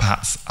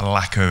perhaps a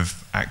lack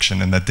of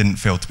action, and there didn't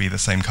feel to be the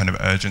same kind of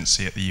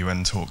urgency at the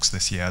UN talks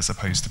this year, as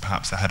opposed to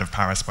perhaps ahead of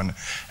Paris when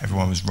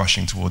everyone was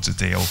rushing towards a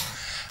deal.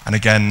 And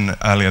again,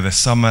 earlier this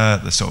summer,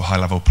 the sort of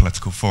high-level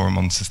political forum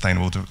on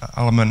sustainable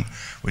development,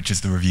 which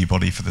is the review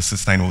body for the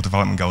Sustainable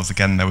Development Goals,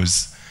 again, there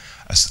was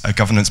a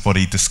governance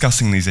body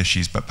discussing these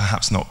issues, but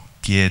perhaps not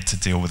geared to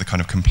deal with the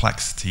kind of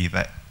complexity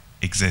that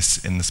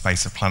exists in the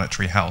space of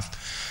planetary health.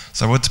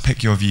 So I want to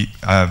pick your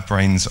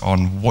brains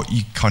on what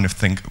you kind of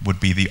think would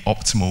be the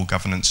optimal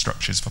governance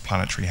structures for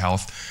planetary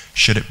health.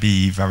 Should it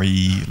be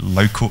very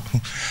local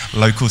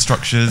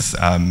structures,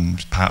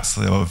 perhaps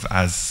sort of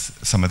as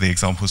some of the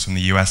examples from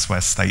the US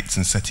where states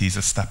and cities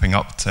are stepping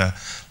up to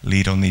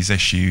lead on these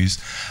issues,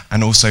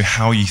 and also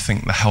how you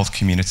think the health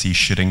community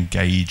should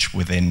engage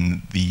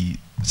within the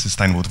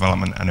sustainable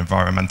development and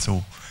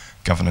environmental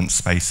governance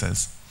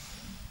spaces?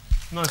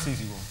 Nice,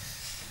 easy one.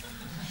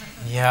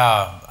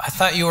 Yeah, I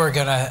thought you were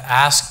going to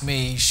ask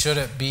me, should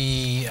it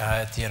be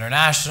at the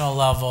international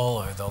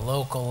level or the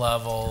local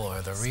level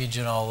or the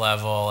regional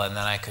level, and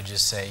then I could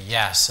just say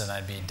yes and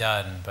I'd be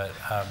done. But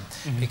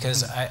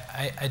because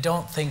I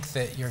don't think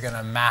that you're going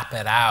to map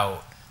it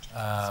out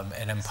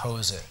and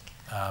impose it.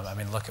 I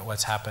mean, look at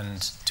what's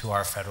happened to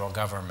our federal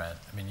government.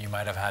 I mean, you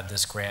might have had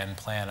this grand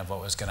plan of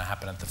what was going to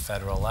happen at the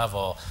federal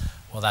level.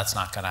 Well, that's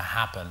not going to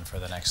happen for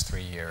the next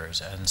 3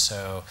 years. And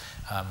so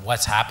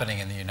what's happening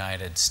in the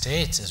United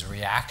States is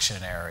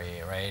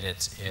reactionary, right?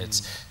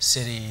 It's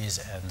cities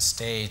and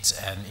states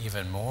and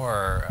even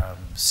more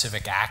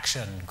civic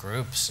action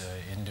groups,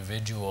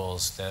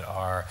 individuals that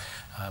are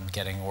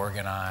getting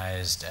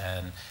organized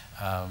and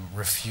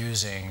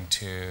refusing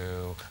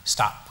to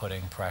stop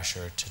putting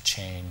pressure to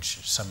change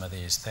some of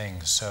these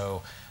things.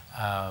 So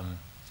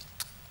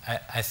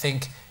I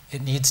think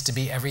it needs to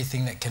be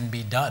everything that can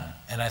be done.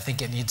 And I think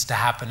it needs to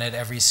happen at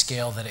every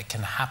scale that it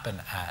can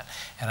happen at.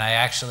 And I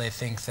actually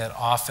think that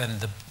often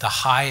the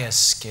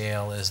highest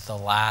scale is the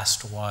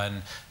last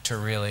one to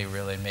really,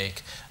 really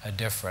make a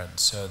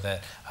difference. So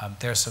that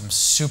there's some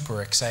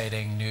super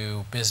exciting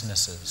new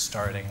businesses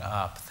starting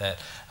up that,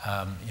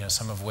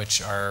 some of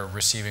which are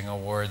receiving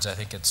awards. I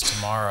think it's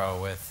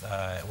tomorrow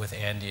with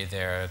Andy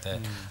there that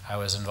I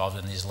was involved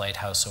in these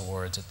Lighthouse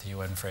Awards at the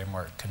UN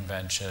Framework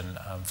Convention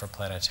for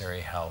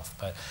Planetary Health.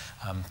 But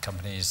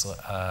companies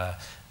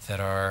that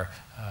are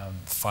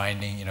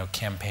finding,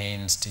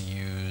 campaigns to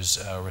use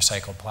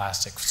recycled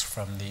plastics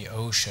from the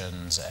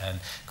oceans and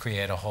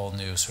create a whole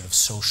new sort of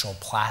social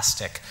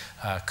plastic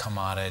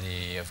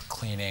commodity of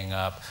cleaning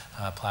up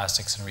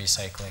plastics and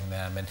recycling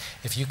them. And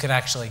if you can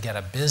actually get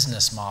a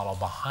business model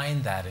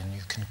behind that and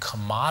you can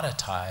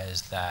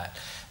commoditize that,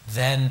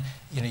 then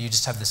you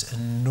just have this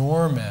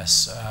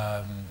enormous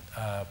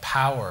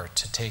power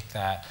to take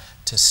that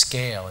to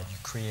scale, and you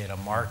create a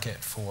market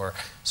for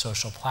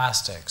social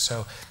plastics.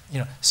 So,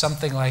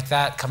 something like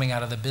that coming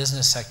out of the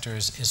business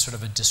sectors is sort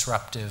of a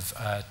disruptive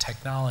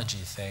technology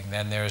thing.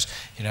 Then there's,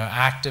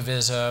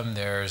 activism,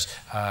 there's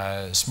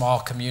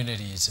small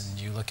communities, and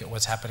you look at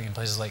what's happening in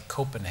places like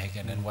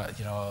Copenhagen and what,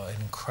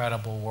 an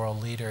incredible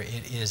world leader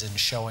it is in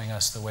showing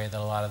us the way that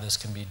a lot of this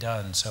can be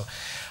done. So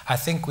I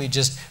think we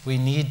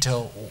need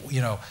to,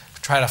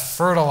 try to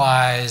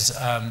fertilize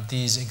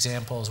these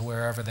examples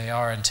wherever they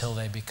are until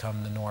they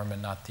become the norm and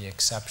not the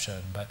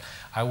exception. But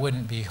I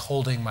wouldn't be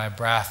holding my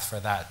breath for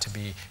that to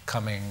be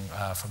coming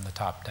from the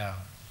top down.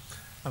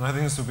 And I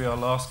think this will be our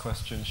last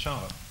question.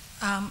 Charlotte.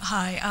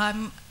 Hi,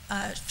 I'm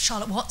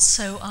Charlotte Watts,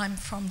 so I'm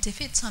from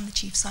DFIDS. I'm the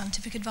Chief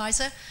Scientific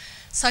Advisor.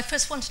 So I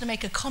first wanted to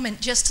make a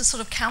comment just to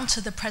sort of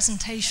counter the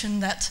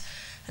presentation that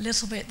a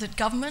little bit that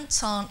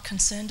governments aren't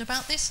concerned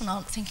about this and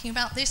aren't thinking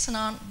about this and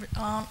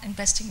aren't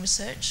investing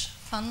research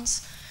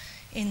funds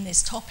in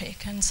this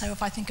topic. And so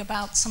if I think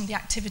about some of the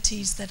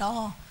activities that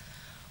our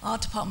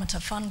department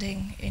are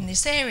funding in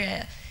this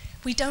area,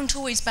 we don't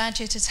always badge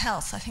it as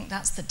health. I think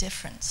that's the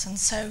difference. And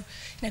so,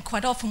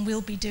 quite often we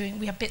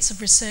have bits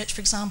of research,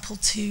 for example,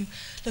 to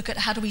look at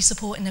how do we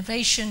support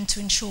innovation to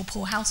ensure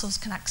poor households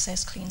can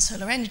access clean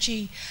solar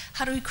energy?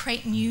 How do we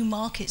create new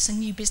markets and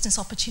new business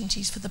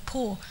opportunities for the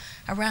poor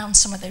around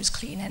some of those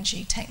clean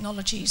energy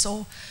technologies?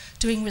 Or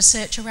doing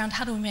research around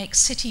how do we make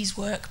cities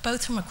work,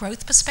 both from a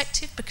growth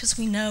perspective, because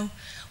we know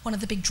one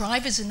of the big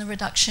drivers in the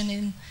reduction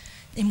in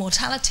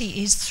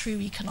immortality is through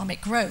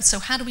economic growth. So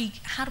how do we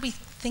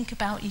think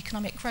about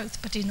economic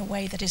growth, but in a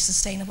way that is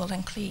sustainable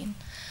and clean?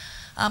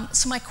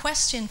 So my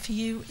question for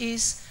you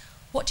is,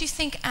 what do you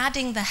think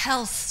adding the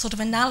health sort of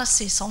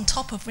analysis on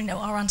top of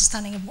our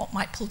understanding of what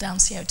might pull down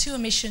CO2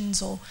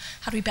 emissions, or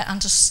how do we better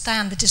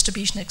understand the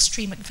distribution of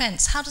extreme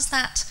events, how does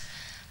that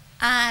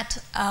add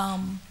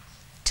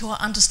to our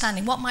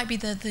understanding? What might be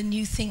the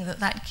new thing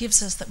that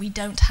gives us that we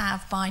don't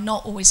have by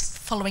not always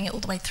following it all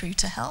the way through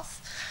to health?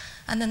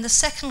 And then the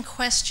second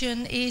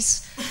question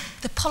is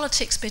the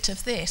politics bit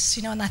of this,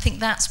 and I think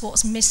that's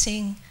what's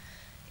missing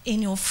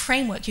in your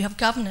framework. You have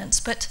governance,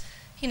 but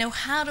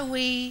how do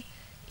we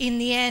in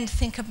the end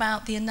think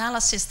about the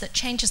analysis that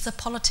changes the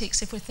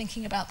politics if we're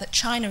thinking about that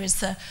China is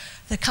the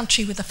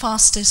country with the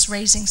fastest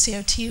raising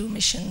CO2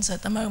 emissions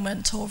at the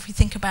moment, or if we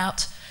think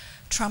about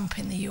Trump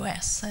in the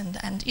US,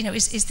 and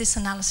is this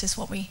analysis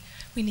what we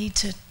need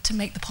to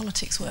make the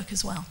politics work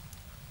as well?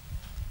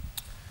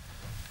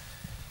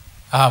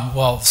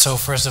 Well, so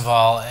first of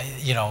all,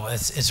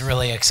 it's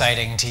really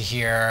exciting to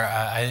hear.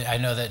 I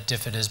know that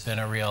DFID has been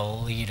a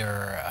real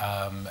leader,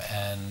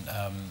 and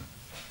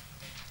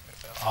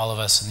all of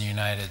us in the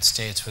United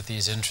States with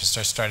these interests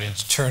are starting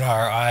to turn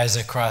our eyes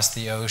across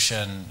the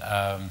ocean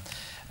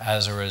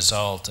as a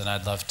result, and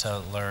I'd love to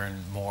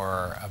learn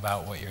more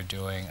about what you're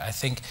doing. I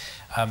think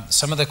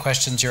some of the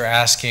questions you're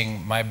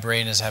asking, my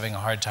brain is having a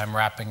hard time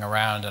wrapping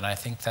around, and I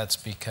think that's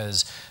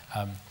because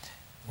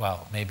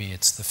well, maybe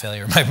it's the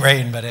failure of my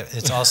brain, but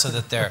it's also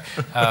that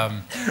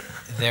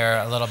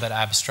they're a little bit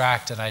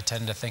abstract, and I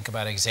tend to think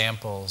about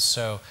examples.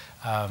 So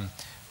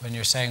when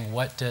you're saying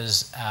what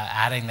does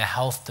adding the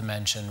health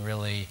dimension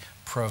really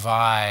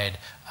provide,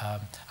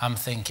 I'm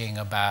thinking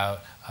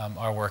about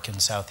our work in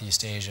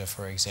Southeast Asia,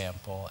 for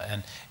example.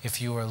 And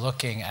if you were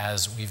looking,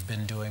 as we've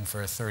been doing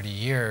for 30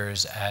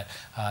 years, at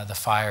the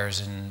fires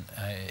in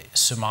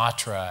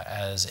Sumatra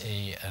as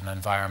an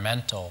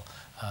environmental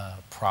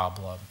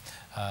problem,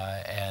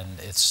 and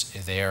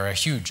they are a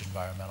huge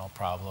environmental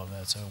problem.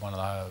 It's one of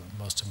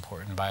the most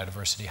important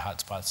biodiversity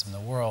hotspots in the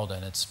world,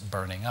 and it's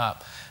burning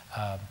up.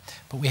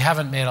 But we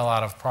haven't made a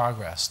lot of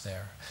progress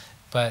there.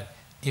 But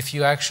if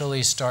you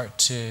actually start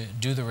to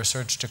do the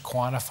research to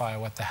quantify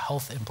what the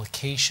health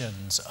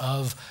implications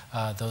of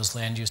those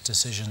land use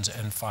decisions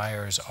and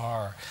fires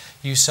are,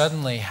 you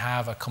suddenly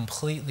have a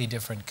completely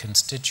different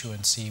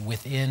constituency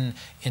within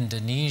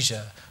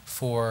Indonesia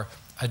for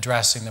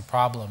addressing the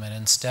problem. And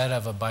instead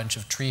of a bunch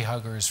of tree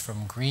huggers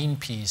from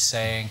Greenpeace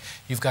saying,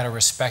 you've got to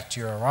respect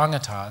your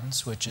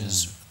orangutans, which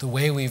is the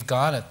way we've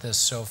gone at this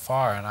so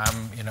far, and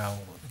I'm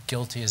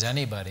guilty as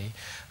anybody,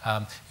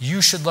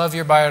 you should love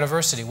your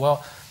biodiversity.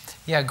 Well,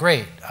 yeah,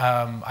 great.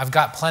 I've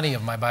got plenty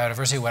of my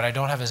biodiversity. What I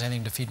don't have is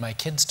anything to feed my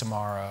kids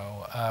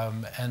tomorrow.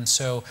 And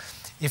so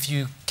if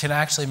you can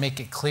actually make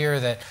it clear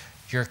that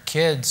your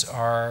kids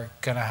are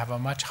going to have a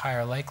much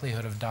higher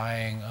likelihood of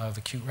dying of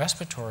acute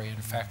respiratory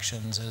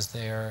infections as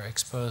they're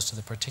exposed to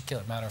the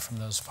particulate matter from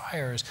those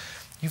fires,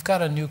 you've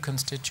got a new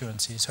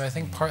constituency. So I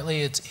think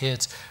partly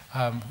it's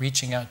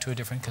reaching out to a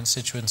different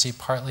constituency,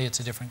 partly it's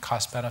a different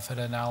cost-benefit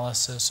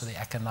analysis, so the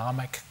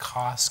economic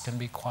costs can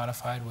be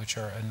quantified, which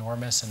are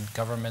enormous, and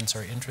governments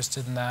are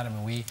interested in that. I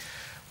mean,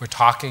 we're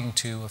talking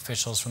to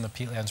officials from the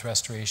Peatlands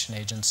Restoration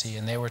Agency,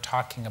 and they were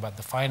talking about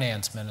the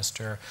finance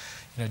minister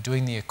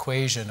doing the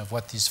equation of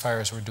what these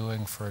fires were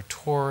doing for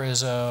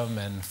tourism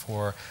and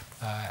for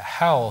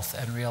health,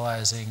 and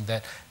realizing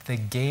that the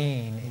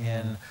gain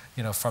in,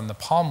 from the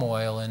palm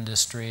oil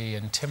industry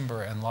and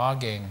timber and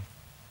logging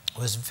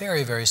was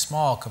very, very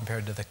small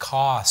compared to the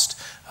cost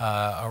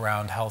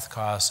around health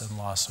costs and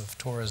loss of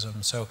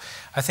tourism. So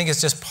I think it's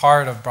just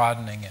part of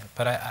broadening it.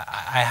 But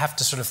I have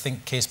to sort of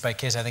think case by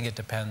case. I think it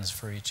depends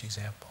for each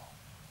example.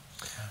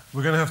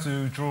 We're going to have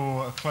to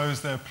draw a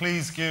close there.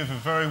 Please give a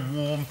very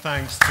warm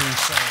thanks to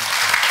Sam.